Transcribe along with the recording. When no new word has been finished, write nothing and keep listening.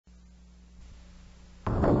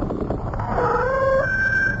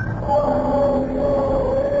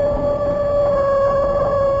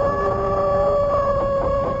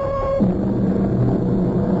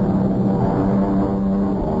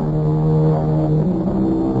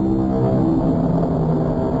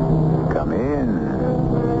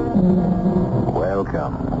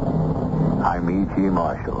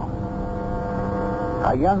Marshall.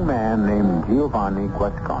 A young man named Giovanni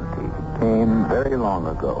Guasconti came very long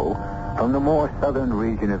ago from the more southern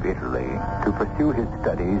region of Italy to pursue his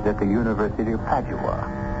studies at the University of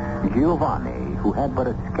Padua. Giovanni, who had but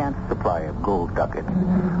a scant supply of gold ducats,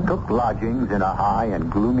 took lodgings in a high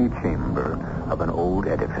and gloomy chamber of an old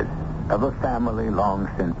edifice of a family long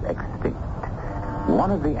since extinct.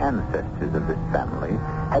 One of the ancestors of this family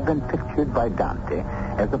had been pictured by Dante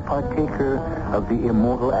as a partaker of the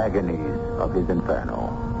immortal agonies of his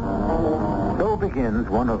Inferno. So begins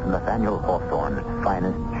one of Nathaniel Hawthorne's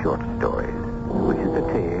finest short stories, which is the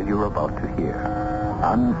tale you're about to hear.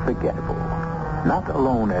 Unforgettable. Not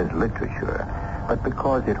alone as literature, but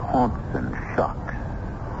because it haunts and shocks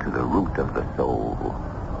to the root of the soul.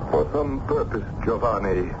 For some purpose,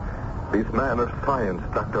 Giovanni, this man of science,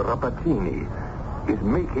 Dr. Rappaccini, is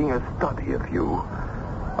making a study of you.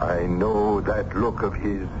 I know that look of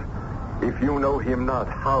his. If you know him not,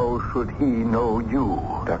 how should he know you?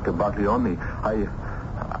 Dr. Baglioni,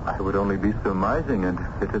 I would only be surmising, and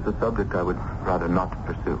it is a subject I would rather not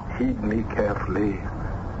pursue. Heed me carefully.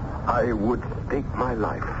 I would stake my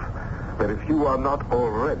life that if you are not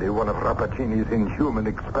already one of Rappaccini's inhuman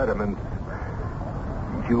experiments,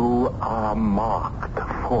 you are marked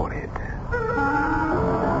for it.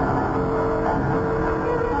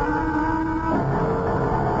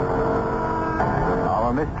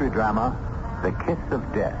 Our mystery drama, The Kiss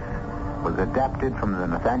of Death, was adapted from the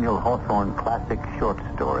Nathaniel Hawthorne classic short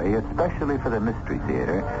story, especially for the Mystery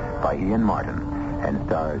Theater, by Ian Martin, and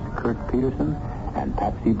stars Kurt Peterson and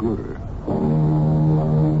Patsy Bruder.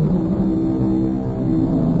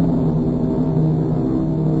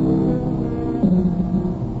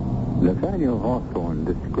 Nathaniel Hawthorne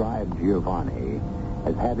described Giovanni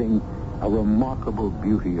as having a remarkable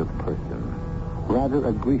beauty of person, rather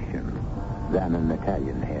a Grecian than an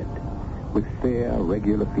Italian head, with fair,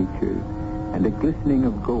 regular features and a glistening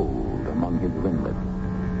of gold among his ringlets.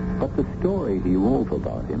 But the story he wove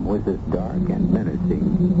about him was as dark and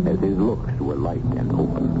menacing as his looks were light and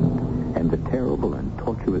open, and the terrible and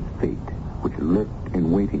tortuous fate which lurked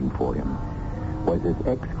in waiting for him was as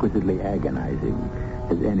exquisitely agonizing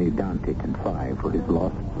as any Dante contrived for his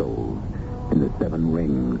lost souls in the 7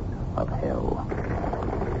 rings of hell.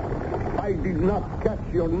 I did not catch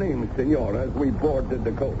your name, senor, as we boarded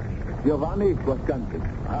the coach. Giovanni Guasconti.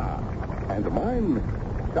 And mine,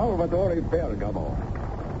 Salvatore Bergamo.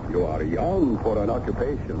 You are young for an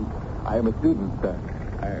occupation. I am a student, sir.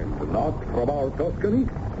 And not from our Tuscany?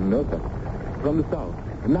 No, sir. From the south,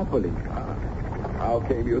 Napoli. How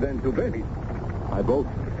came you then to Venice? By boat.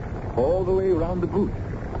 All the way around the Booth.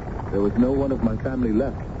 There was no one of my family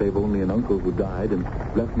left, save only an uncle who died and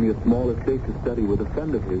left me a small estate to study with a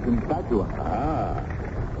friend of his in Padua.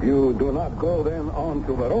 You do not go then on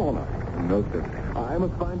to Verona? No, sir. I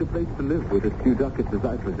must find a place to live with as few ducats as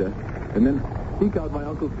I possess, and then seek out my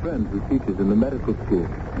uncle's friend who teaches in the medical school.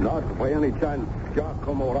 Not by any chance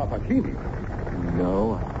Giacomo Rappaccini?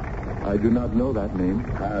 No, I do not know that name.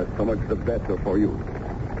 So much the better for you.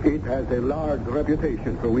 It has a large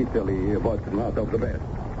reputation through Italy, but not of the best.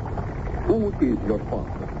 Who is your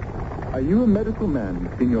sponsor? Are you a medical man,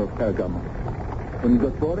 Signor Bergamo? Un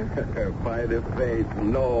dottore? By the faith,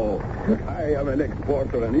 no. I am an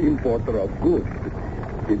exporter and importer of goods.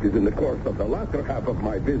 It is in the course of the latter half of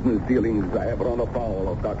my business dealings I have run afoul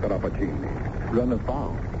of Dr. Rappaccini. Run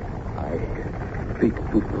afoul? I speak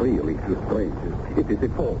too freely to strangers. It is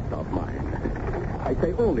a fault of mine. I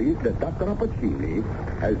say only that Dr. Rappaccini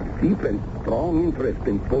has deep and strong interest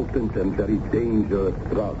in potent and very dangerous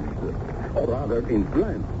drugs, or rather in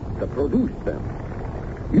plants that produce them.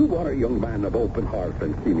 You are a young man of open heart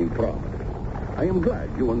and seeming promise. I am glad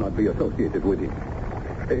you will not be associated with him.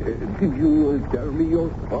 Did you tell me your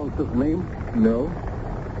sponsor's name? No.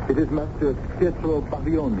 It is Master Pietro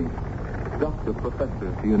Baglioni, doctor, professor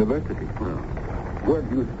at the university. Where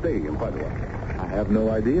do you stay in Padua? I have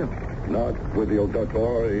no idea. Not with your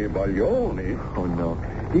Dottore Baglioni? Oh, no.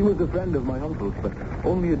 He was a friend of my uncle's, but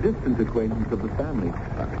only a distant acquaintance of the family.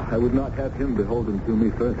 I would not have him beholden to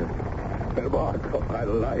me further. Marco, I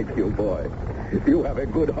like you, boy. You have a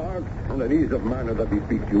good heart and an ease of manner that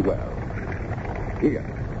bespeaks you well. Here.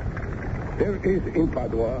 There is in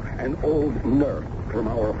Padua an old nurse from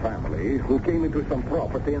our family who came into some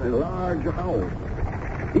property in a large house.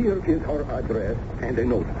 Here is her address and a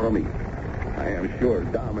note from me. I am sure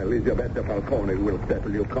Dame Elisabetta Falcone will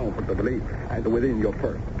settle you comfortably and within your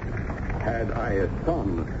purse. Had I a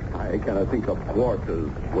son, I cannot think of quarters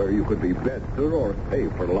where you could be better or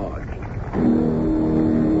safer lodged.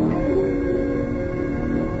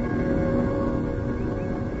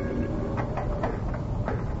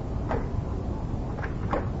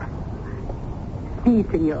 Si,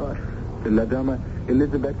 senor. La Dama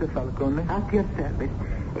Elisabetta Falcone? At your service.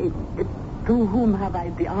 To whom have I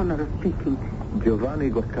the honor of speaking? Giovanni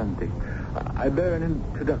Guasconti. I bear an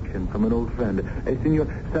introduction from an old friend, Signor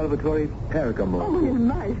Salvatore Pergamo. Oh, il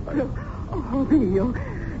maestro. Oh, Dio.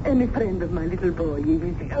 Any friend of my little boy.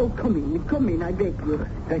 Oh, come in, I beg you.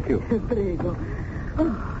 Thank you. Prego.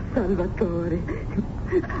 Oh, Salvatore.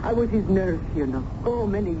 I was his nurse, you know. Oh,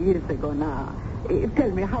 many years ago now.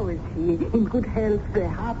 Tell me, how is he? In good health?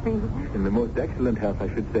 Happy? In the most excellent health, I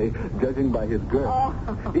should say, judging by his girth. Oh.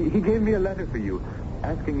 He gave me a letter for you,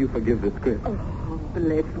 asking you forgive the script. Oh,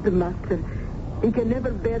 bless the master. He can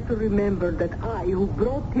never bear to remember that I, who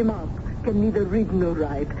brought him up, can neither read nor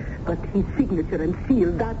write. But his signature and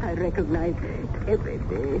seal, that I recognize.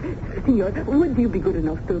 Senor, would you be good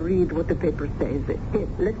enough to read what the paper says? Here,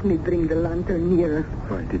 let me bring the lantern nearer.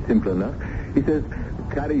 Right, it's simple enough. He says,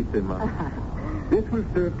 Carissima. This will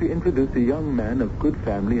serve to introduce a young man of good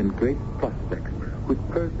family and great prospects, whose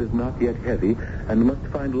purse is not yet heavy and must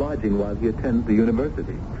find lodging while he attends the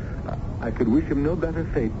university. I could wish him no better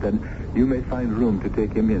fate than you may find room to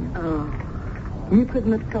take him in. Oh, you could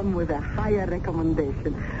not come with a higher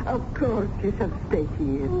recommendation. Of course, you shall stay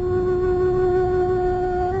here.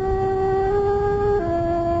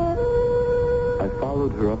 I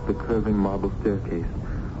followed her up the curving marble staircase.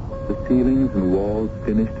 The ceilings and walls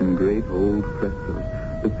finished in great old frescoes.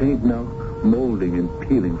 The paint now molding and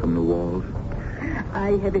peeling from the walls.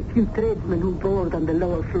 I have a few tradesmen who board on the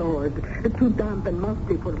lower floors. Too damp and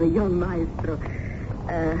musty for the young maestro.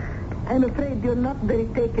 I'm afraid you're not very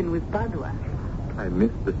taken with Padua. I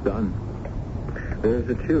miss the sun. There's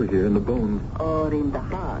a chill here in the bones. Or in the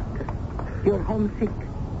heart. You're homesick.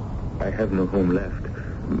 I have no home left.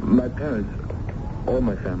 My parents, all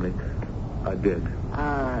my family, are dead.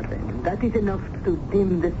 Ah, then, that is enough to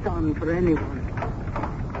dim the sun for anyone.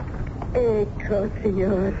 Ecco,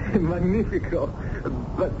 signor. Magnifico.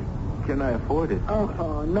 But can I afford it?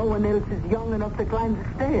 Oh, no one else is young enough to climb the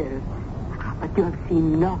stairs. But you have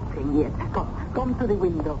seen nothing yet. Come to the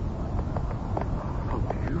window. How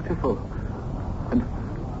beautiful. And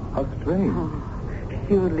how strange. Oh,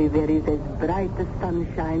 surely there is as bright a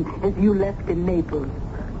sunshine as you left in Naples.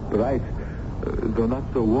 Bright, though not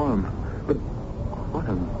so warm. But what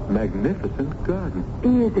a magnificent garden.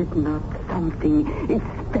 Is it not something? It's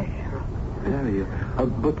special. Very. A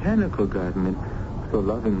botanical garden and so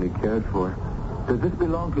lovingly cared for. Does this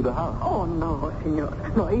belong to the house? Oh, no, senor.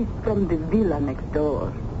 No, it's from the villa next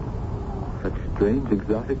door. Such strange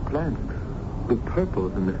exotic plants. The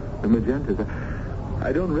purples and the magentas.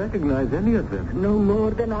 I don't recognize any of them. No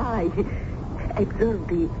more than I. Observe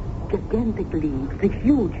the gigantic leaves, the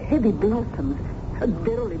huge, heavy blossoms.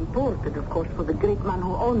 They're all imported, of course, for the great man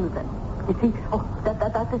who owns them. You see,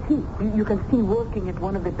 that is he. You can see working at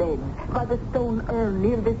one of the beds, by the stone urn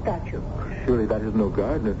near the statue. Surely that is no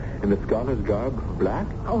gardener in the scholar's garb, black?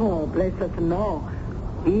 Oh, bless us, no.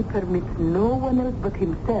 He permits no one else but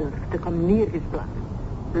himself to come near his plant.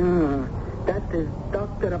 That is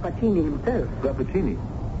Dr. Rappaccini himself. Rappaccini?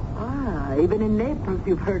 Ah, even in Naples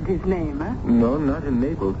you've heard his name, huh? No, not in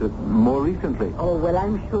Naples. More recently. Oh, well,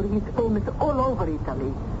 I'm sure he's famous all over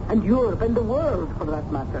Italy. And Europe and the world, for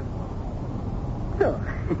that matter. So,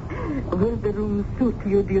 will the room suit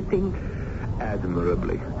you, do you think?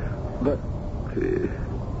 Admirably. But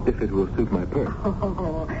if it will suit my purse.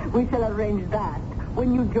 Oh, we shall arrange that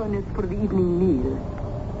when you join us for the evening meal.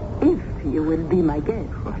 If you will be my guest.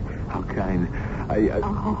 How kind.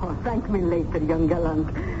 Oh, thank me later, young gallant.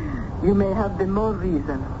 You may have the more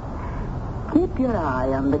reason. Keep your eye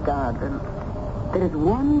on the garden. There is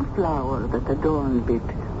one flower that adorns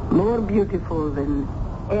it, more beautiful than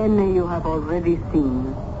any you have already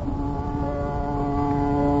seen.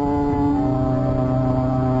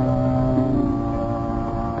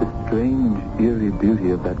 The strange, eerie beauty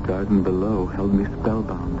of that garden below held me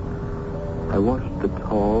spellbound. I watched the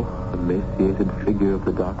tall, emaciated figure of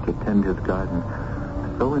the doctor tend his garden,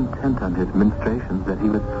 so intent on his ministrations that he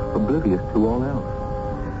was oblivious to all else.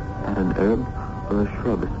 Not an herb or a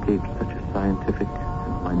shrub escaped such a scientific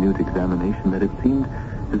and minute examination that it seemed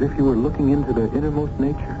as if he were looking into their innermost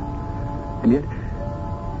nature. And yet,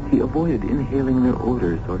 he avoided inhaling their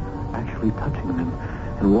odors or actually touching them,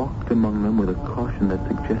 and walked among them with a caution that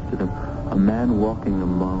suggested a man walking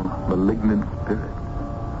among malignant spirits.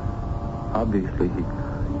 Obviously,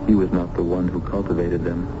 he was not the one who cultivated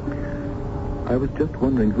them. I was just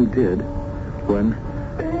wondering who did, when...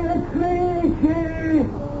 Beatrice!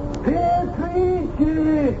 Beatrice!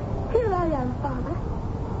 Here I am, Father.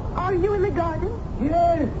 Are you in the garden?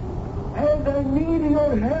 Yes, and I need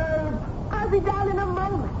your help. I'll be down in a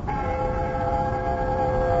moment.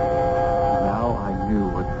 Now I knew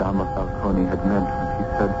Falcone had meant when he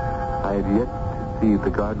said I had yet to see the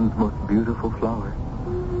garden's most beautiful flower.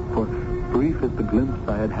 For brief as the glimpse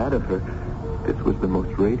I had had of her, this was the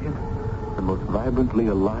most radiant, the most vibrantly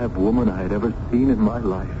alive woman I had ever seen in my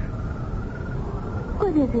life.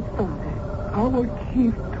 What is it, Father? Our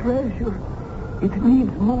chief treasure. It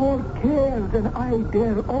needs more care than I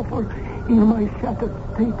dare offer in my shattered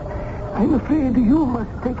state. I'm afraid you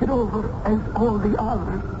must take it over as all the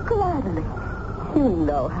others. Gladly. You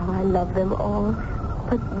know how I love them all.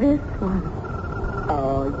 But this one...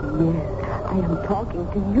 Oh, yes. I am talking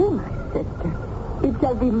to you, my sister. It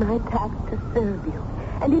shall be my task to serve you.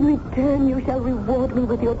 And in return, you shall reward me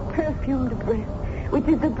with your perfumed breath, which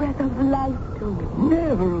is the breath of life to me.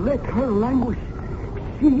 Never let her languish.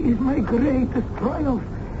 She is my greatest triumph.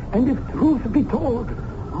 And if truth be told,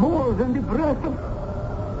 more than the breath of...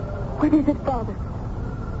 What is it, Father?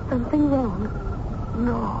 Something wrong?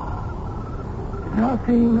 No.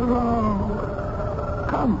 Nothing wrong.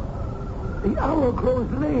 Come. The hour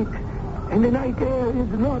grows late, and the night air is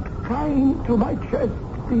not kind to my chest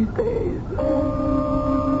these days.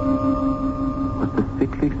 Was the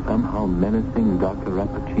sickly, somehow menacing Dr.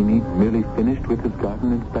 Rappaccini merely finished with his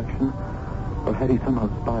garden inspection? Or had he somehow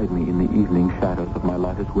spied me in the evening shadows of my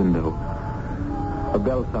lattice window? A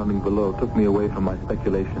bell sounding below took me away from my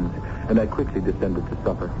speculations, and I quickly descended to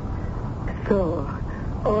supper. So,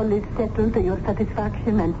 all is settled to your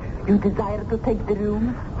satisfaction, and you desire to take the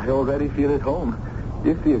room? I already feel at home.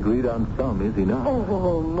 If the agreed-on sum is enough.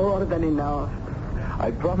 Oh, more than enough.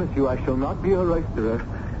 I promise you I shall not be a roisterer.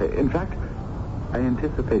 In fact, I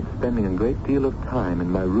anticipate spending a great deal of time in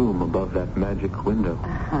my room above that magic window.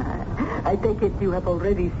 I take it you have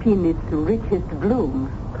already seen its richest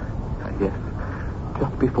bloom. Yes,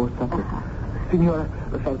 just before supper. Signora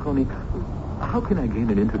Falcone, how can I gain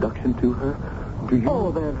an introduction to her? Do you...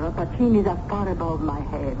 Oh, the Rappacinis are far above my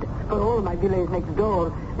head. For all my villa is next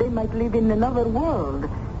door, they might live in another world.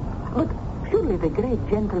 But surely the great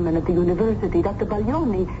gentleman at the university, Dr.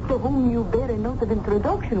 Baglioni, to whom you bear a note of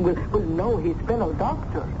introduction, will know his fellow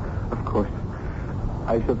doctor. Of course.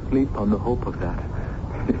 I shall sleep on the hope of that.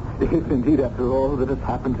 If indeed, after all that has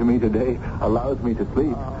happened to me today, allows me to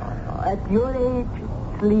sleep. At your age,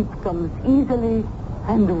 sleep comes easily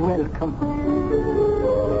and welcome.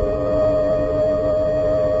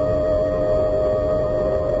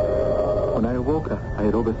 When I awoke, I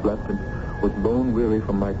had overslept and was bone weary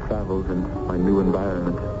from my travels and my new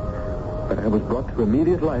environment. But I was brought to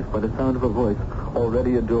immediate life by the sound of a voice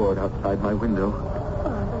already adored outside my window.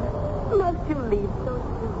 Father, must you leave so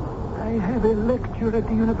soon? I have a lecture at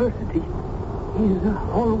the university. Is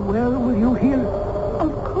all well with you here?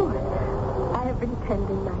 Of course. I have been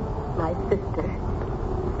tending my sister.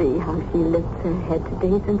 See how she lifts her head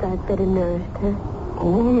today since I fed and nourished her.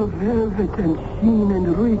 All velvet and sheen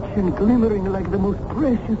and rich and glimmering like the most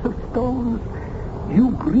precious of stones. You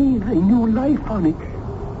breathe a new life on it.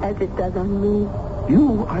 As it does on me.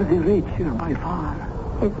 You are the richer by far.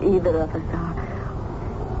 If either of us are.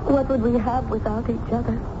 What would we have without each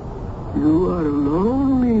other? You are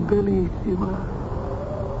lonely, Bellissima.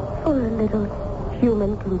 For a little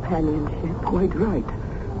human companionship. Quite right.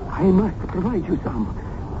 I must provide you some.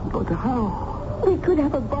 But how? We could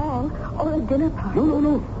have a ball or a dinner party.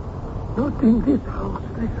 No. Not in this house.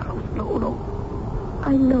 This house, no.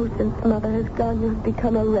 I know since Mother has gone, you've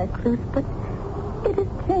become a recluse, but it is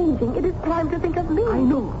changing. It is time to think of me. I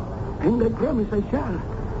know, and I promise I shall.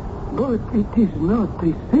 But it is not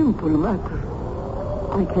a simple matter.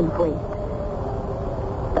 I can wait,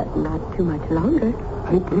 but not too much longer.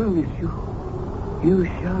 I promise you, you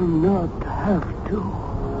shall not have to.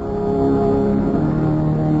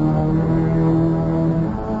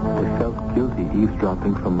 Guilty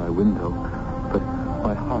eavesdropping from my window, but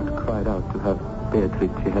my heart cried out to have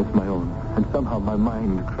Beatrice as my own, and somehow my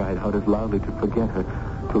mind cried out as loudly to forget her,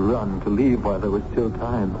 to run, to leave while there was still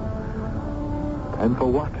time. Time for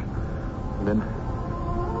what? And then,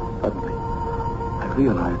 suddenly, I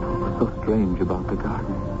realized what was so strange about the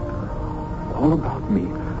garden. All about me,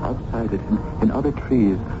 outside it, in other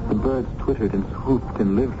trees, the birds twittered and swooped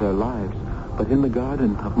and lived their lives, but in the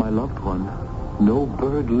garden of my loved one, no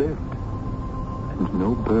bird lived. And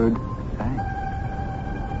no bird sang.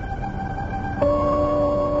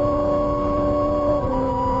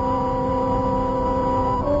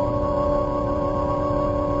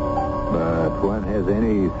 But when has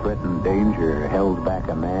any threatened danger held back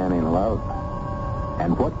a man in love?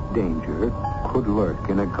 And what danger could lurk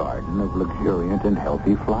in a garden of luxuriant and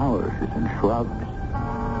healthy flowers and shrubs?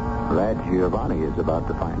 Lad Giovanni is about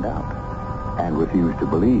to find out and refuse to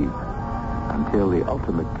believe until the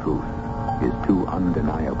ultimate truth is too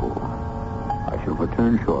undeniable. A I shall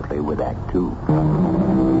return shortly with Act 2.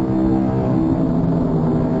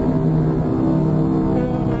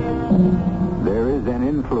 There is an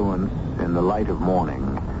influence in the light of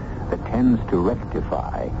morning that tends to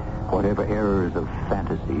rectify whatever errors of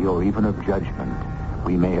fantasy or even of judgment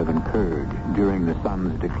we may have incurred during the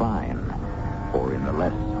sun's decline or in the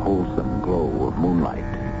less wholesome glow of moonlight.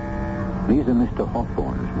 These are Mr.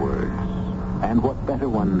 Hawthorne's words, and what better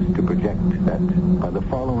ones to project that by the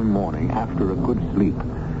following morning, after a good sleep,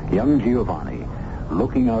 young Giovanni,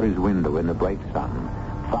 looking out his window in the bright sun,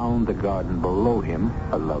 found the garden below him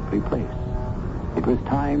a lovely place. It was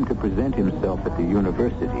time to present himself at the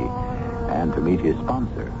university and to meet his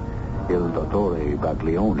sponsor, Il Dottore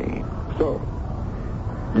Baglioni. So,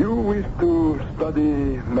 you wish to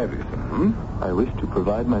study medicine, hmm? I wish to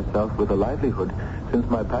provide myself with a livelihood, since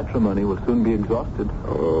my patrimony will soon be exhausted.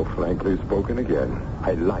 Oh, frankly spoken again.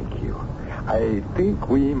 I like you. I think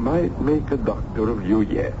we might make a doctor of you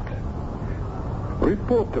yet.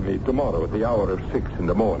 Report to me tomorrow at the hour of 6 in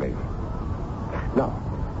the morning. Now,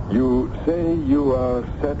 you say you are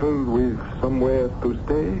settled with somewhere to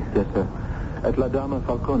stay? Yes, sir. At La Dama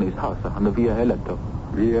Falcone's house on the Via Eletto.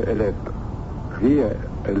 Via Eletto.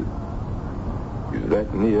 Is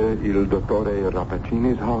that near Il Dottore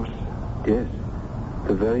Rappaccini's house? Yes,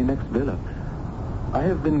 the very next villa. I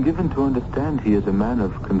have been given to understand he is a man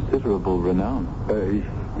of considerable renown.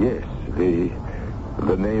 Yes, the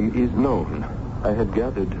name is known. I had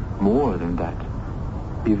gathered more than that.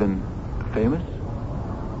 Even famous?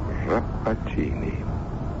 Rappaccini.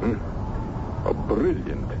 A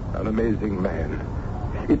brilliant and amazing man.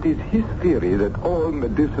 It is his theory that all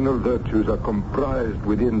medicinal virtues are comprised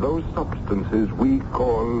within those substances we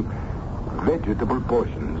call vegetable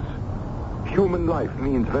poisons. Human life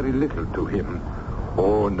means very little to him.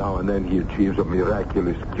 Oh, now and then he achieves a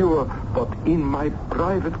miraculous cure, but in my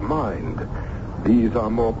private mind, these are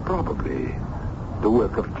more probably the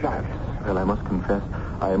work of chance. Well, I must confess,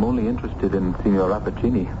 I am only interested in Signor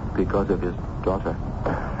Rappaccini because of his daughter.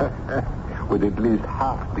 With at least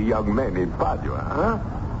half the young men in Padua, huh?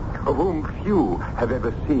 Of whom few have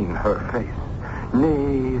ever seen her face.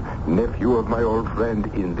 Nay, nephew of my old friend,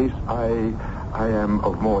 in this I am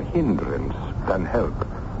of more hindrance than help.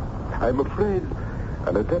 I'm afraid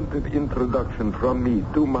an attempted introduction from me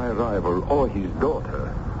to my rival or his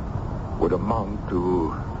daughter would amount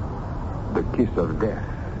to the kiss of death.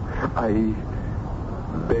 I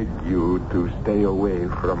beg you to stay away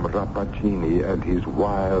from Rappaccini and his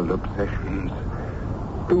wild obsessions.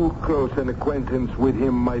 Too close an acquaintance with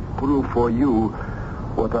him might prove for you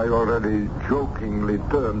what I already jokingly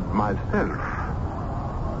termed myself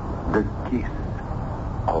the kiss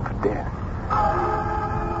of death.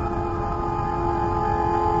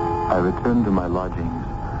 I returned to my lodgings,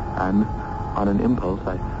 and on an impulse,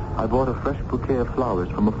 I bought a fresh bouquet of flowers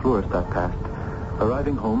from a florist I passed.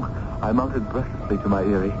 Arriving home, I mounted breathlessly to my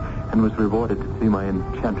eyrie and was rewarded to see my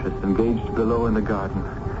enchantress engaged below in the garden.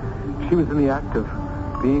 She was in the act of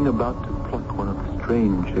being about to pluck one of the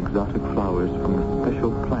strange, exotic flowers from the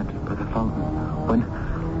special plant by the fountain, when,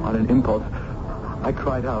 on an impulse, I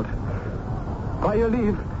cried out, "By your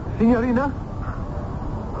leave, Signorina?"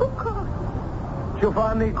 Who called?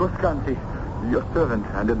 Giovanni Guasconti, your servant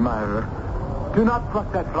and admirer. Do not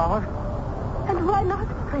pluck that flower. And why not,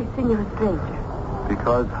 pray, Signor Stranger?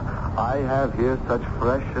 Because I have here such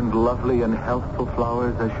fresh and lovely and healthful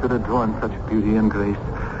flowers as should adorn such beauty and grace.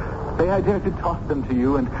 May I dare to toss them to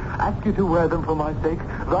you and ask you to wear them for my sake?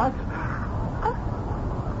 Thus?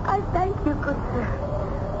 I thank you, good sir.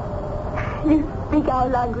 You speak our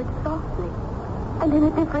language softly, and in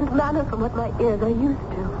a different manner from what my ears are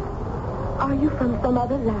used to. Are you from some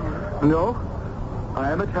other land? No. I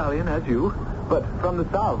am Italian, as you, but from the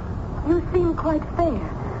south. You seem quite fair,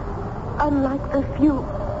 unlike the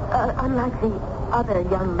other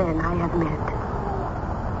young men I have met.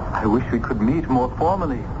 I wish we could meet more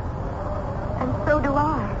formally. And so do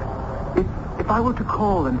I. If I were to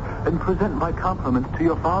call and present my compliments to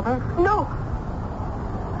your father? No.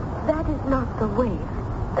 That is not the way.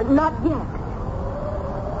 Not yet.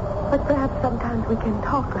 But perhaps sometimes we can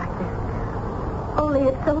talk like this. Only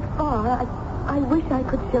it's so far, I wish I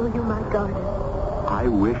could show you my garden. I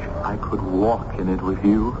wish I could walk in it with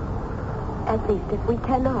you. At least if we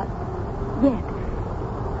cannot. Yet.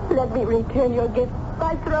 Let me return your gift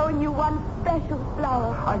by throwing you one special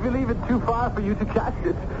flower. I believe it's too far for you to catch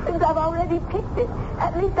it. Since I've already picked it,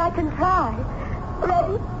 at least I can try.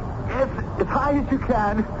 Ready? Yes, as high as you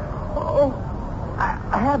can. Oh,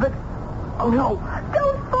 I have it. Oh, no.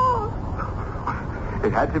 Don't fall.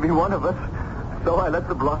 It had to be one of us, so I let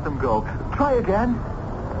the blossom go. Try again.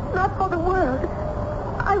 Not for the world.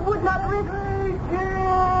 I would not risk...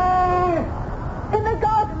 In the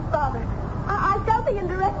garden, Father. I shall be in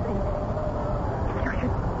directly. If you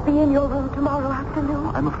should be in your room tomorrow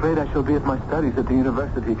afternoon. I'm afraid I shall be at my studies at the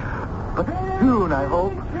university. But soon, I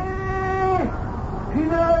hope.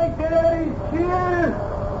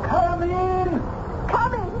 Come in.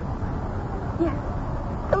 Coming? Yes.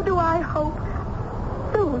 So do I hope.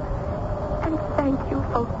 Soon. And thank you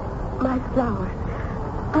for my flowers.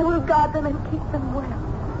 I will guard them and keep them well.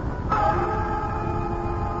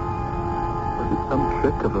 Was it some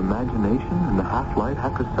trick of imagination in the half-light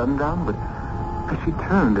after sundown? But as she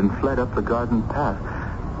turned and fled up the garden path,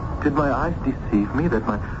 did my eyes deceive me that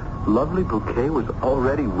my lovely bouquet was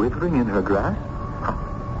already withering in her grasp?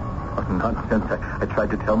 Oh, nonsense. I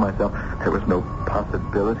tried to tell myself there was no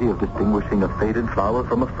possibility of distinguishing a faded flower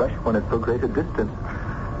from a fresh one at so great a distance.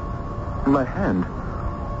 My hand,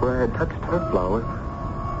 where I had touched her flower,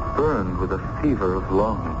 burned with a fever of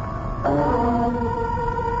longing.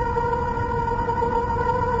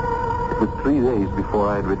 It was 3 days before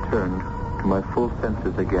I had returned to my full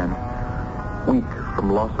senses again, weak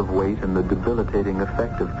from loss of weight and the debilitating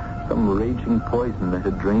effect of some raging poison that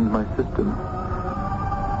had drained my system.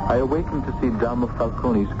 I awakened to see Dama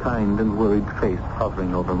Falcone's kind and worried face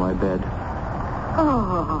hovering over my bed.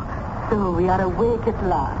 Oh, so we are awake at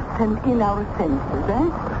last and in our senses, eh?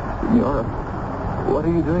 Signora, what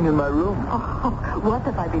are you doing in my room? Oh, what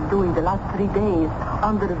have I been doing the last 3 days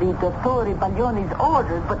under the Dottore Baglioni's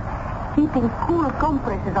orders but heaping cool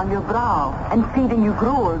compresses on your brow and feeding you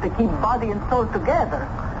gruel to keep body and soul together?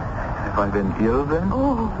 Have I been ill then?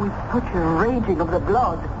 Oh, with such a raging of the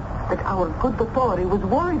blood that our good Dottore was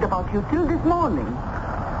worried about you till this morning.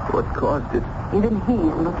 What caused it? Even he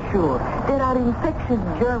is not sure. There are infectious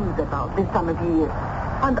germs about this time of year.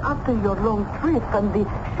 And after your long trip and the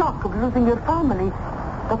shock of losing your family,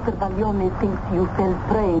 Dr. Baglioni thinks you fell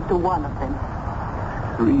prey to one of them.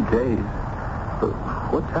 3 days?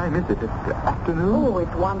 What time is it? Afternoon? Oh,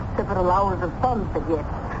 it wants several hours of sunset yet.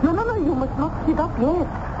 No, you must not sit up yet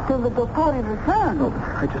till the Dottore returns. No,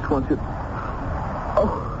 I just want to...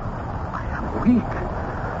 Oh, I am weak.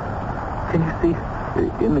 Can you see,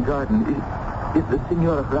 in the garden, is the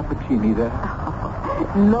Signora Rappaccini there?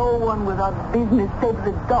 No one without business save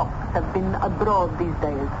the ducks have been abroad these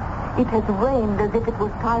days. It has rained as if it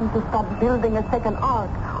was time to start building a second ark.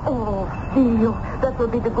 Oh, Dio, that will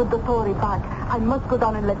be the good Dottore back. I must go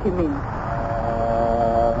down and let him in.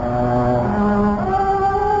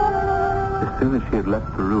 As soon as she had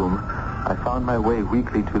left the room, I found my way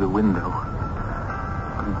weakly to the window.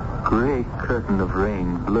 A gray curtain of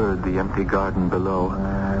rain blurred the empty garden below.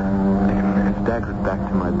 I staggered back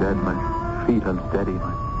to my bed, my feet unsteady,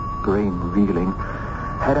 my brain reeling.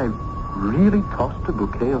 Had I really tossed a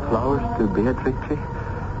bouquet of flowers to Beatrice?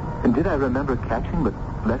 And did I remember catching but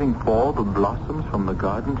letting fall the blossoms from the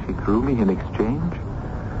garden she threw me in exchange?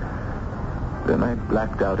 Then I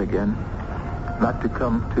blacked out again, not to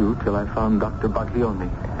come to till I found Dr. Baglioni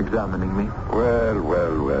examining me. Well.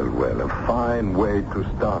 A fine way to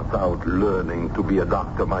start out learning to be a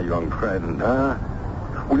doctor, my young friend, huh?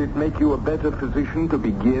 Will it make you a better physician to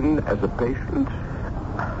begin as a patient?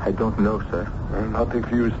 I don't know, sir. Well, not if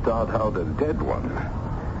you start out a dead one.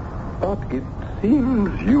 But it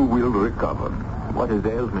seems you will recover. What has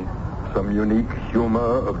ailed me? Some unique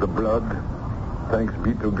humor of the blood. Thanks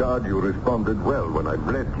be to God you responded well when I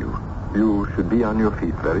bled you. You should be on your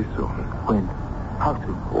feet very soon. When? How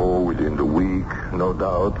soon? Oh, within the week, no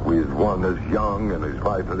doubt, with one as young and as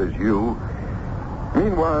vital as you.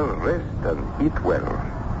 Meanwhile, rest and eat well.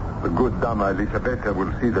 The good Dama Elisabetta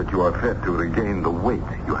will see that you are fed to regain the weight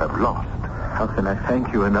you have lost. How can I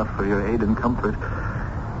thank you enough for your aid and comfort?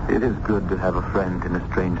 It is good to have a friend in a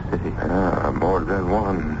strange city. More than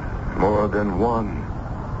one. More than one.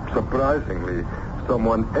 Surprisingly,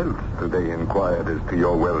 someone else today inquired as to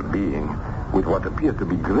your well-being with what appeared to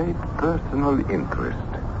be great personal interest.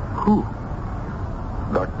 Who?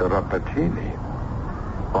 Dr. Rappaccini.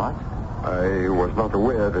 What? I was not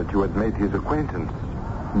aware that you had made his acquaintance.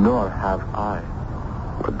 Nor have I.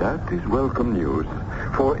 But that is welcome news.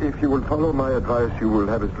 For if you will follow my advice, you will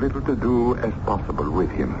have as little to do as possible with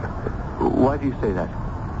him. Why do you say that?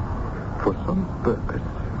 For some purpose.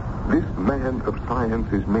 This man of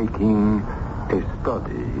science is making a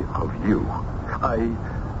study of you.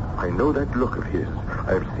 I know that look of his.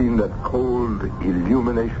 I've seen that cold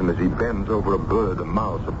illumination as he bends over a bird, a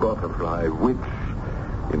mouse, a butterfly, which,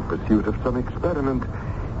 in pursuit of some experiment,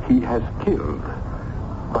 he has killed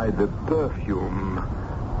by the perfume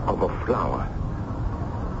of a flower.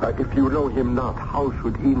 If you know him not, how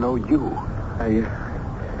should he know you?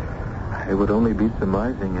 I would only be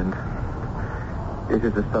surmising, and it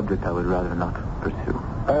is a subject I would rather not pursue.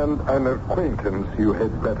 And an acquaintance you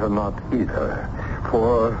had better not either.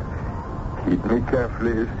 For, heed me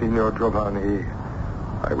carefully, Signor Giovanni,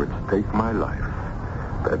 I would stake my life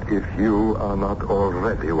that if you are not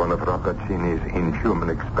already one of Rappaccini's inhuman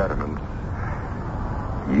experiments,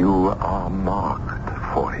 you are marked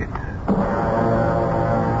for it.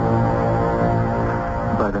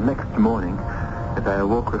 By the next morning, as I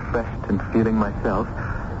awoke refreshed and feeling myself...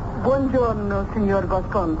 Buongiorno, Signor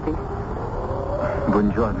Visconti.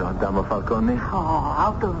 Buongiorno, Dama Falcone. Oh,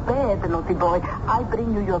 out of bed, naughty boy. I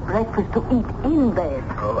bring you your breakfast to eat in bed.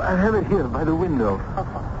 Oh, I have it here by the window.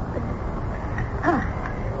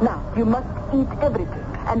 Now, you must eat everything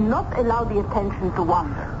and not allow the attention to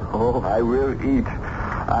wander. Oh, I will eat.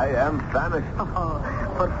 I am famished.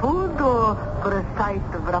 For food or for a sight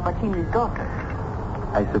of Rappaccini's daughter?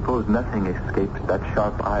 I suppose nothing escapes that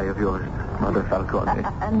sharp eye of yours, Mother Falcone.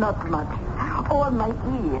 Not much. Or my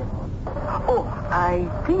ear. Oh, I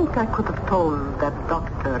think I could have told that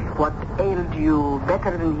doctor what ailed you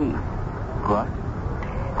better than he. What?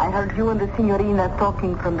 I heard you and the signorina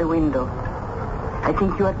talking from the window. I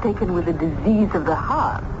think you are taken with a disease of the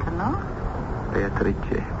heart, no?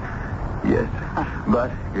 Beatrice. Yes,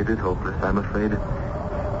 but it is hopeless, I'm afraid.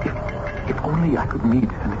 If only I could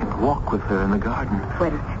meet and walk with her in the garden.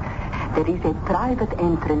 Well, there is a private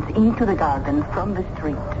entrance into the garden from the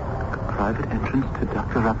street. A private entrance to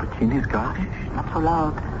Dr. Rappaccini's garden? Not so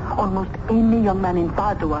loud. Almost any young man in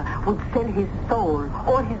Padua would sell his soul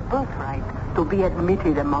or his birthright to be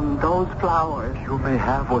admitted among those flowers. You may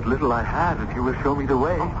have what little I have if you will show me the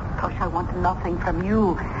way. Oh, Tosh, I want nothing from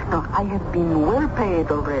you. No, I have been well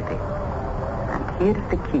paid already. And here's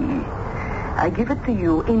the key. I give it to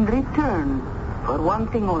you in return for one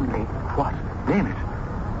thing only. What? Name it.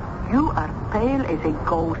 You are pale as a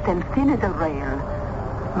ghost and thin as a rail.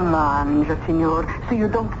 Manja, signor, so you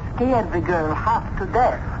don't scare the girl half to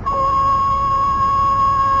death.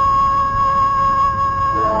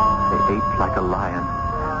 I ate like a lion,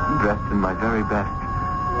 dressed in my very best.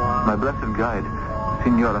 My blessed guide,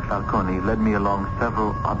 Signora Falcone, led me along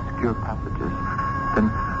several obscure passages.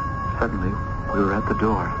 Then, suddenly, we were at the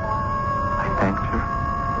door. I thanked her,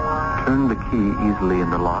 turned the key easily in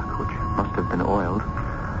the lock, which must have been oiled.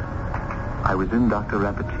 I was in Dr.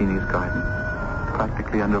 Rappaccini's garden,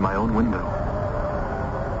 practically under my own window.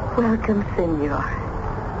 Welcome, Signor.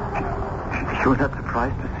 You were not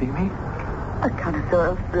surprised to see me? A connoisseur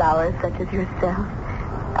of flowers such as yourself.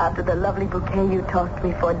 After the lovely bouquet you tossed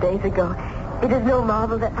me 4 days ago, it is no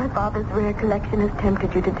marvel that my father's rare collection has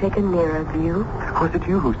tempted you to take a nearer view. Was it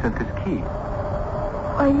you who sent this key?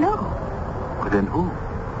 I know. Well, then who?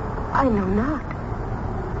 I know not.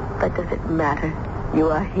 But does it matter? You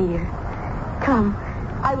are here. Come,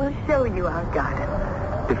 I will show you our garden.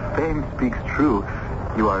 If fame speaks true,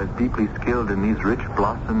 you are as deeply skilled in these rich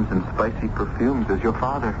blossoms and spicy perfumes as your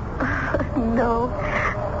father. No.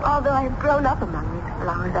 Although I have grown up among these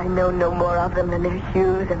flowers, I know no more of them than their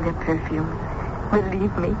hues and their perfumes.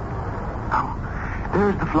 Believe me. Oh,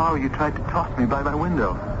 there's the flower you tried to toss me by my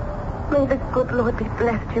window. May the good Lord be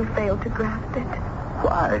blessed you failed to grasp it.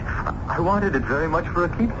 Why? I wanted it very much for a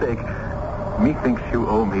keepsake. Methinks you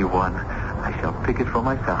owe me one. I shall pick it for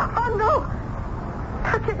myself. Oh, no!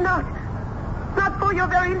 Touch it not. Not for your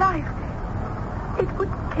very life. It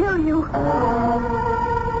would kill you.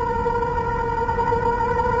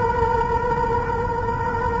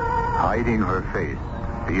 Hiding her face,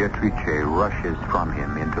 Beatrice rushes from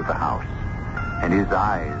him into the house, and his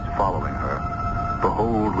eyes following her,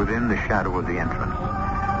 behold within the shadow of the entrance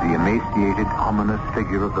the emaciated, ominous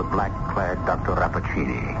figure of the black-clad Dr.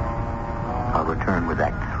 Rappaccini. I'll return with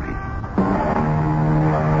Act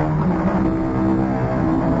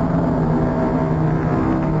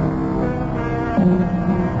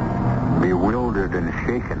 3. Bewildered and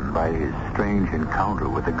shaken by his strange encounter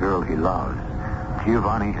with the girl he loves,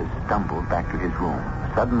 Giovanni has stumbled back to his room,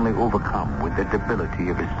 suddenly overcome with the debility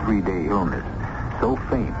of his 3-day illness, so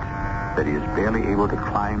faint that he is barely able to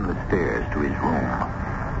climb the stairs to his room.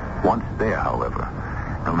 Once there, however,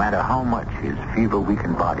 no matter how much his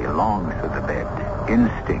fever-weakened body longs for the bed,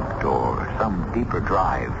 instinct or some deeper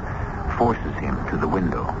drive forces him to the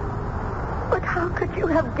window. But how could you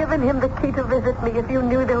have given him the key to visit me if you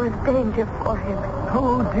knew there was danger for him?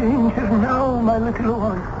 No danger now, my little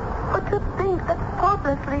one. But to think that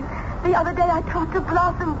thoughtlessly, the other day I tossed a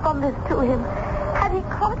blossom from this to him. Had he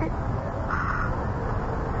caught it,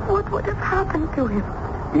 what would have happened to him?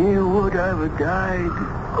 He would have died.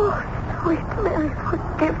 Oh, sweet Mary,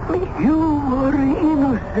 forgive me. You were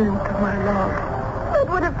innocent, my love. It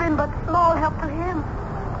would have been but small help to him.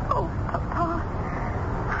 Oh, Papa,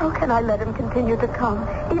 How can I let him continue to come,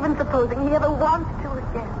 even supposing he ever wants to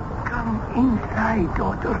again? Come inside,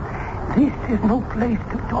 daughter. This is no place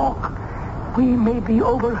to talk. We may be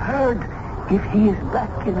overheard if he is back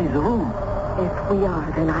in his room. If we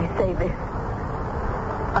are, then I say this.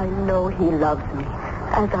 I know he loves me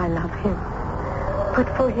as I love him. But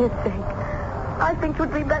for his sake, I think it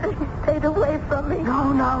would be better he stayed away from me.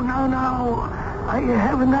 No. I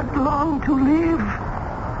have not long to live.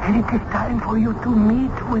 And it is time for you to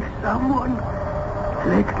meet with someone.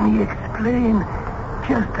 Let me explain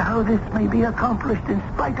just how this may be accomplished in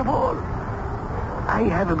spite of all. I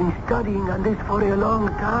have been studying on this for a long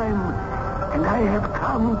time, and I have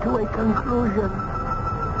come to a conclusion.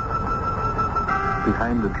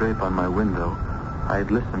 Behind the drape on my window, I had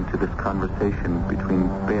listened to this conversation between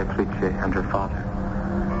Beatrice and her father.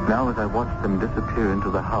 Now, as I watched them disappear into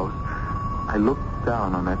the house, I looked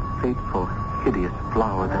down on that fateful, hideous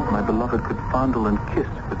flower that my beloved could fondle and kiss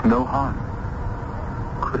with no harm.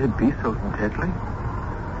 Could it be so deadly?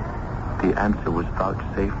 The answer was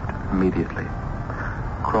vouchsafed immediately.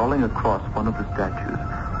 Crawling across one of the statues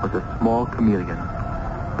was a small chameleon,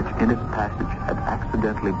 which in its passage had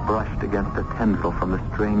accidentally brushed against a tendril from the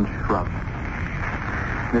strange shrub.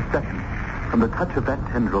 In a second, from the touch of that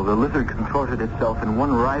tendril, the lizard contorted itself in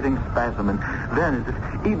one writhing spasm, and then, as if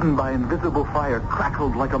eaten by invisible fire,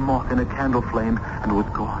 crackled like a moth in a candle flame and was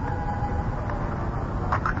gone.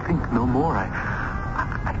 I could think no more.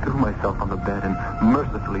 I threw myself on the bed and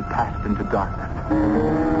mercifully passed into darkness.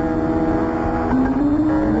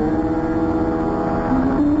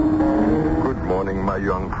 Good morning, my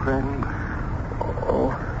young friend.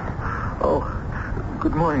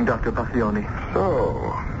 Good morning, Dr. Baffioni. So,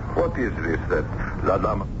 what is this that La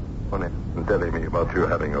Dama is telling me about you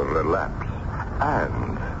having a relapse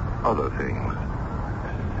and other things?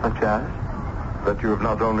 Such as? That you have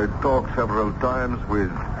not only talked several times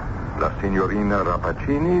with La Signorina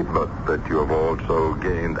Rappaccini, but that you have also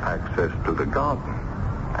gained access to the garden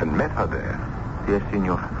and met her there. Yes,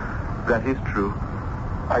 Signor. That is true.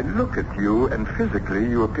 I look at you, and physically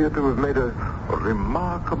you appear to have made a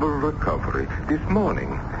remarkable recovery. This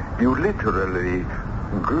morning, you literally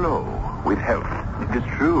glow with health. It is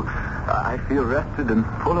true. I feel rested and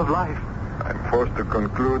full of life. I'm forced to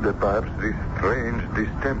conclude that perhaps this strange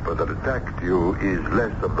distemper that attacked you is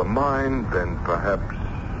less of the mind than perhaps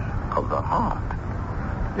of the heart.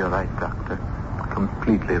 You're right, Doctor.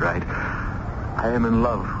 Completely right. I am in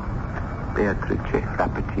love with Beatrice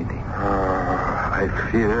Rappaccini. I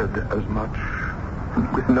feared as much.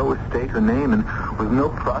 With no estate or name and with no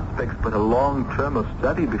prospects but a long term of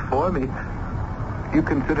study before me, you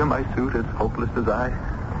consider my suit as hopeless as I?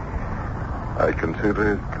 I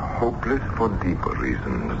consider it hopeless for deeper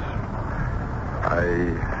reasons.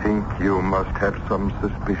 I think you must have some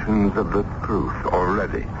suspicions of the truth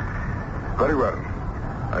already. Very well.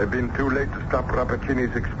 I've been too late to stop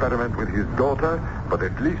Rappaccini's experiment with his daughter, but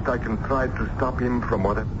at least I can try to stop him from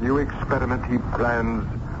what new experiment he plans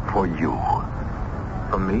for you.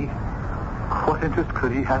 For me? What interest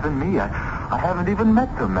could he have in me? I haven't even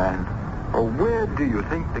met the man. Well, where do you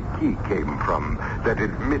think the key came from that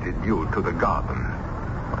admitted you to the garden?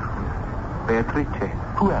 Beatrice.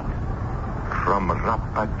 Who else? From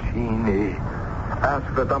Rappaccini.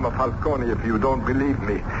 Ask the Dama Falcone if you don't believe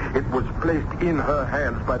me. It was placed in her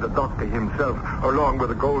hands by the doctor himself, along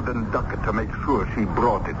with a golden ducat to make sure she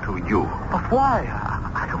brought it to you. But why?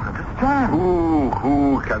 I don't understand.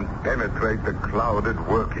 Who can penetrate the clouded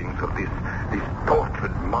workings of this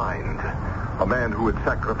tortured mind? A man who would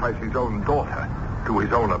sacrifice his own daughter to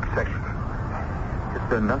his own obsession. Is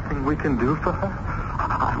there nothing we can do for her?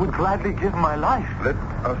 I would gladly give my life. Let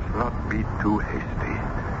us not be too hasty.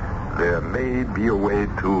 There may be a way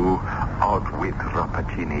to outwit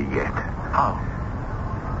Rappaccini yet. How?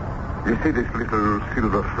 You see this little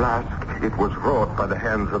silver flask? It was wrought by the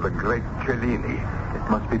hands of the great Cellini. It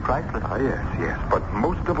must be priceless. Yes. But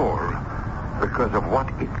most of all, because of what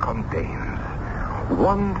it contains.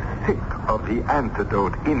 1 stick of the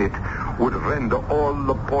antidote in it would render all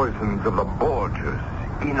the poisons of the Borgias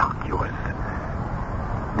innocuous.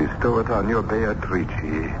 Bestow it on your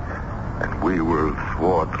Beatrice, and we will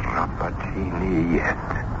thwart Rappaccini yet.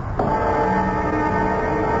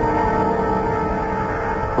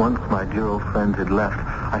 Once my dear old friend had left,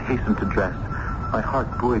 I hastened to dress, my heart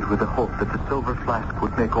buoyed with the hope that the silver flask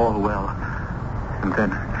would make all well. And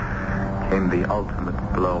then came the ultimate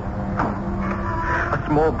blow. A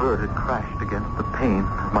small bird had crashed against the pane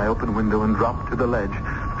of my open window and dropped to the ledge.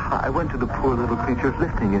 I went to the poor little creature,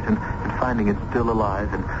 lifting it and finding it still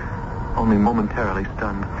alive and only momentarily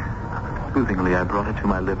stunned. Soothingly, I brought it to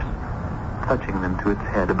my lips. touching them to its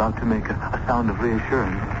head, about to make a sound of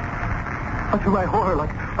reassurance. But to my horror,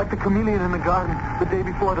 like the chameleon in the garden the day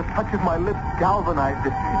before, the touch of my lips galvanized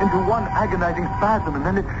it into one agonizing spasm, and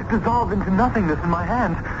then it dissolved into nothingness in my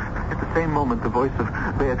hands. At the same moment, the voice of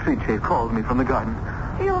Beatrice called me from the garden.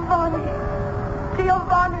 Giovanni,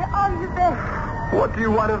 are you there? What do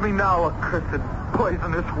you want of me now, accursed,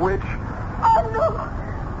 poisonous witch? Oh, no.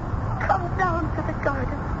 Come down to the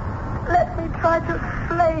garden. Let me try to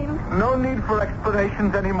explain. No need for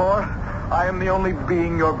explanations anymore. I am the only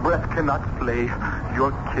being your breath cannot slay.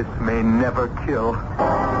 Your kiss may never kill.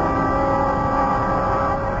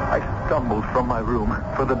 I stumbled from my room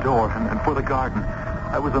for the door and for the garden.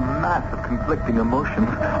 I was a mass of conflicting emotions.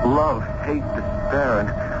 Love, hate, despair, and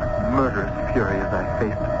murderous fury as I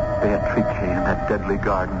faced Beatrice in that deadly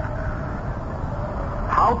garden.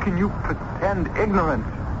 How can you pretend ignorance?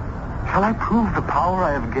 Shall I prove the power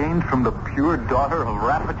I have gained from the pure daughter of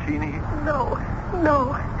Rappaccini?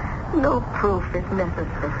 No proof is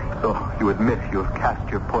necessary. So you admit you have cast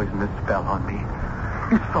your poisonous spell on me.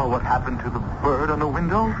 You saw what happened to the bird on the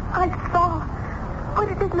window? I saw, but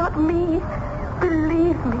it is not me.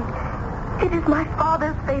 Believe me, it is my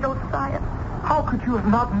father's fatal science. How could you have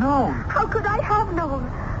not known? How could I have known?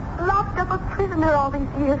 Locked up a prisoner all these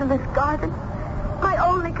years in this garden. My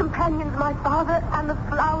only companions, my father and the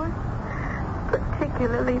flowers.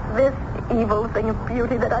 Particularly this evil thing of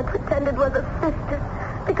beauty that I pretended was a sister,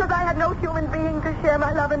 because I had no human being to share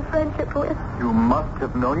my love and friendship with. You must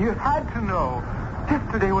have known. You had to know.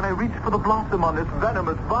 Yesterday when I reached for the blossom on this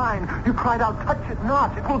venomous vine, you cried out, "Touch it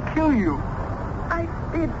not, it will kill you." I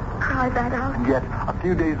did cry that out. And yet, a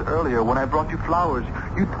few days earlier, when I brought you flowers,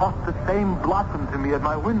 you tossed the same blossom to me at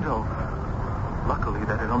my window. Luckily,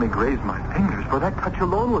 that had only grazed my fingers, for that touch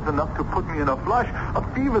alone was enough to put me in a flush, a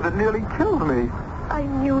fever that nearly killed me. I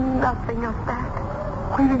knew nothing of that.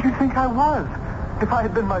 Where did you think I was? If I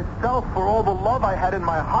had been myself for all the love I had in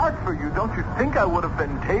my heart for you, don't you think I would have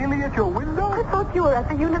been daily at your window? I thought you were at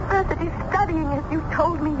the university studying as you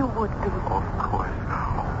told me you would be. Of course.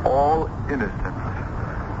 All innocence.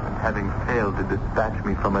 And having failed to dispatch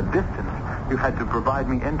me from a distance, you had to provide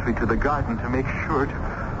me entry to the garden to make sure to...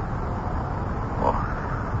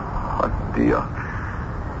 Oh, dear.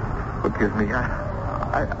 Forgive me.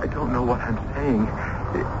 I don't know what I'm saying.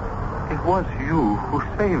 It was you who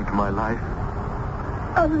saved my life.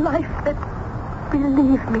 A life that,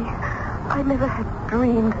 believe me, I never had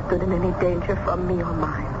dreamed stood in any danger from me or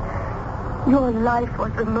mine. Your life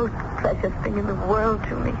was the most precious thing in the world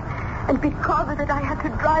to me. And because of it, I had to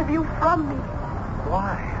drive you from me.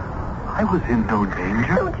 Why? I was in no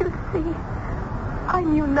danger. Don't you see? I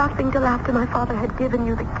knew nothing till after my father had given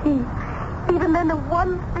you the key. Even then, the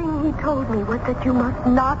one thing he told me was that you must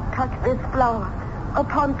not touch this flower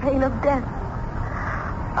upon pain of death.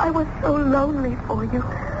 I was so lonely for you.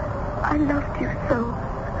 I loved you so.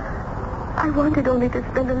 I wanted only to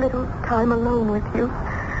spend a little time alone with you.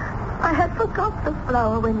 I had forgot the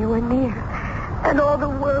flower when you were near, and all the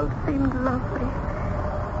world seemed lovely.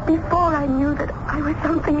 Before I knew that I was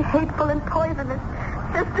something hateful and poisonous,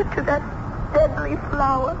 sister to that deadly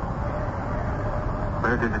flower.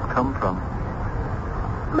 Where did it come from?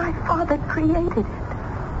 My father created it.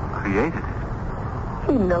 Created it?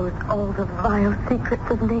 He knows all the vile secrets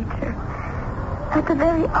of nature. At the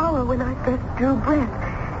very hour when I first drew breath,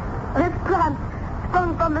 this plant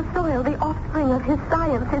sprung from the soil, the offspring of his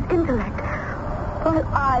science, his intellect, while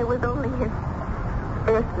I was only his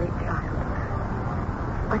earthly child.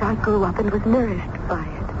 But I grew up and was nourished by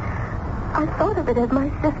it. I thought of it as my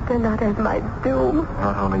sister, not as my doom.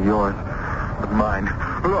 Not only yours, but mine.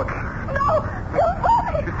 Look. No!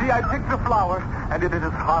 Giovanni! You see, I picked the flower, and it is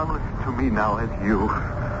as harmless to me now as you.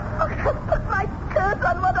 I have put my curse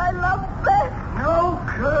on what I love best. No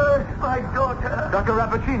curse, my daughter. Dr.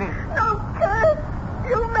 Rappaccini. No curse!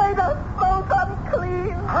 You made us both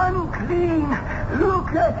unclean. Unclean.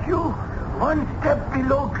 Look at you. One step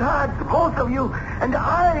below God's, both of you, and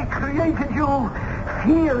I created you.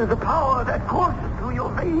 Feel the power that courses through your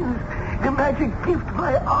veins. The magic gift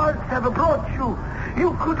my arts have brought you.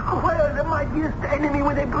 You could quell the mightiest enemy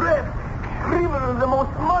with a breath. Shrivel the most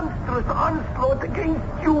monstrous onslaught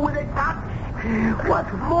against you with a touch.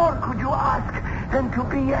 What more could you ask than to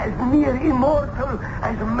be as near immortal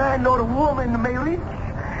as man or woman may reach?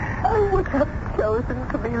 I would have chosen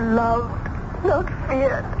to be loved, not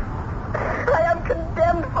feared. I am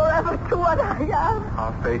condemned forever to what I am.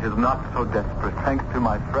 Our fate is not so desperate, thanks to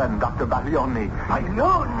my friend, Dr. Baglioni.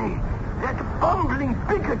 Baglioni, that bumbling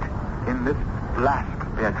bigot. In this flask,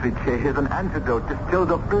 Beatrice, is an antidote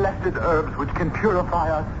distilled of blessed herbs which can purify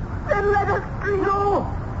us. Then let us drink. No!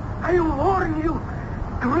 I warn you,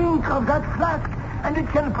 drink of that flask, and it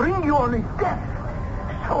can bring you only death.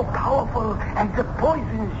 So powerful as the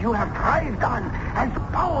poisons you have thrived on, as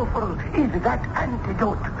powerful is that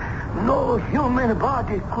antidote. No human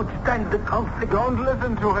body could stand the conflict. Don't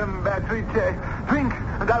listen to him, Beatrice. Drink,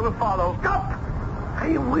 and I will follow. Stop!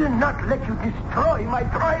 I will not let you destroy my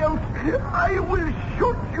triumphs. I will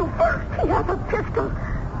shoot you first. He has a pistol.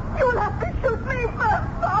 You'll have to shoot me first,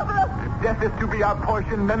 Father. If death is to be our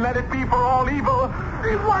portion, then let it be for all evil.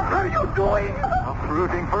 What are you doing?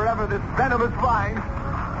 Uprooting forever this venomous vine.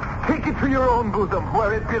 Take it to your own bosom,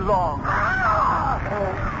 where it belongs.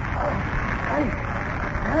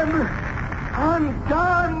 I'm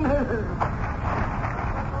done.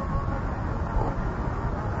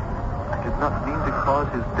 I did not mean to cause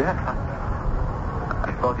his death.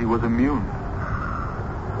 I thought he was immune.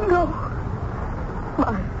 No.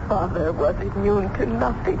 My father was immune to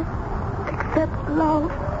nothing except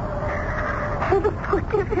love. Heaven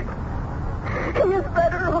forgive him. He is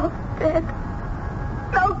better off dead.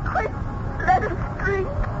 Now, quick, let us drink.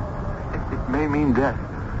 It may mean death.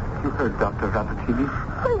 You heard Dr. Rapattini.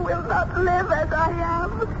 I will not live as I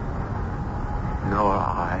am. Nor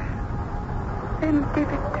I. Then give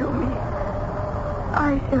it to me.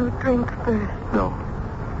 I shall drink first. No.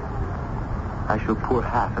 I shall pour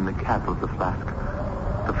half in the cap of the flask.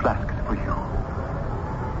 The flask is for you.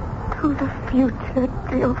 To the future,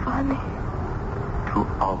 Giovanni. To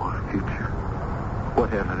our future.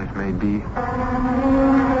 Whatever it may be.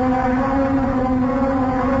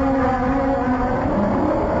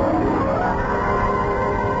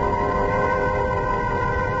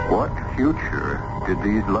 What future did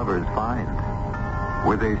these lovers find?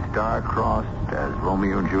 Were they star-crossed as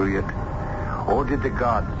Romeo and Juliet? Or did the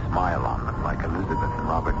gods smile on them like Elizabeth and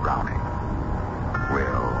Robert Browning?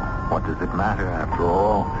 Well, what does it matter, after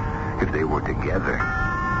all, if they were together?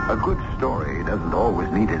 A good story doesn't always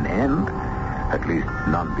need an end. At least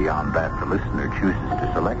none beyond that the listener chooses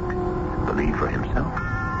to select. Believe for himself.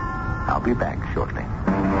 I'll be back shortly.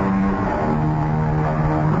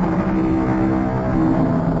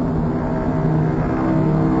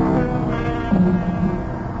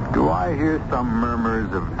 Do I hear some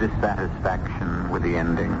murmurs of dissatisfaction with the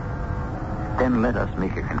ending? Then let us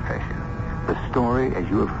make a confession. The story, as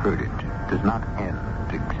you have heard it, does not end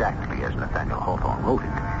exactly as Nathaniel Hawthorne wrote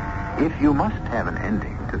it. If you must have an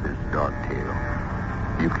ending to this dark tale,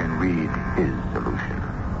 you can read his solution.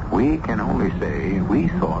 We can only say we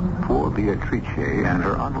thought poor Beatrice and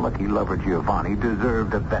her unlucky lover Giovanni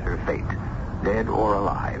deserved a better fate, dead or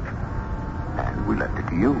alive. And we left it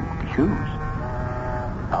to you to choose.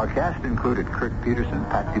 Our cast included Kurt Peterson,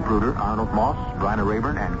 Patsy Bruder, Arnold Moss, Bryna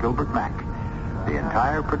Rayburn, and Gilbert Mack. The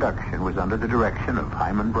entire production was under the direction of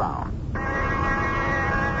Hyman Brown.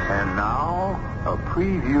 And now, a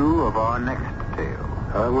preview of our next tale.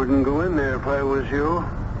 I wouldn't go in there if I was you.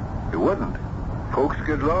 You wouldn't? Folks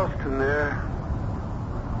get lost in there.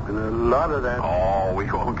 Been a lot of that. Oh, we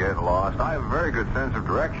won't get lost. I have a very good sense of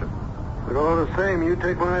direction. But all the same, you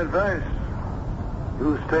take my advice.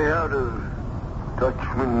 You stay out of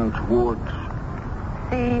Dutchman's woods.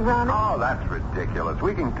 See, Ronnie? Oh, that's ridiculous.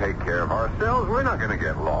 We can take care of ourselves. We're not going to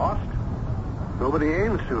get lost. Nobody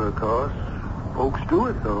aims to, of course. Folks do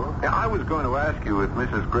it, though. Yeah, I was going to ask you if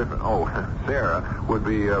Mrs. Griffin, Sarah, would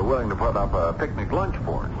be willing to put up a picnic lunch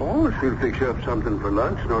for us. Oh, she'll fix you up something for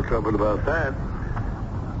lunch. No trouble about that.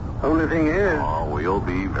 Only thing is... Oh, we'll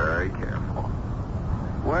be very careful.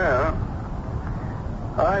 Well,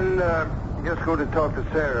 I'll just go to talk to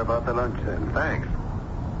Sarah about the lunch then. Thanks.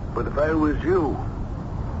 But if I was you,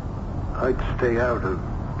 I'd stay out of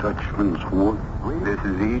Dutchman's Wood. This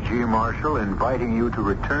is E.G. Marshall inviting you to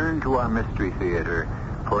return to our Mystery Theater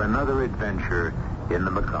for another adventure in the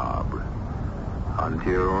macabre.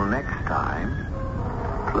 Until next time,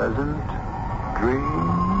 pleasant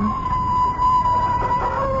dreams.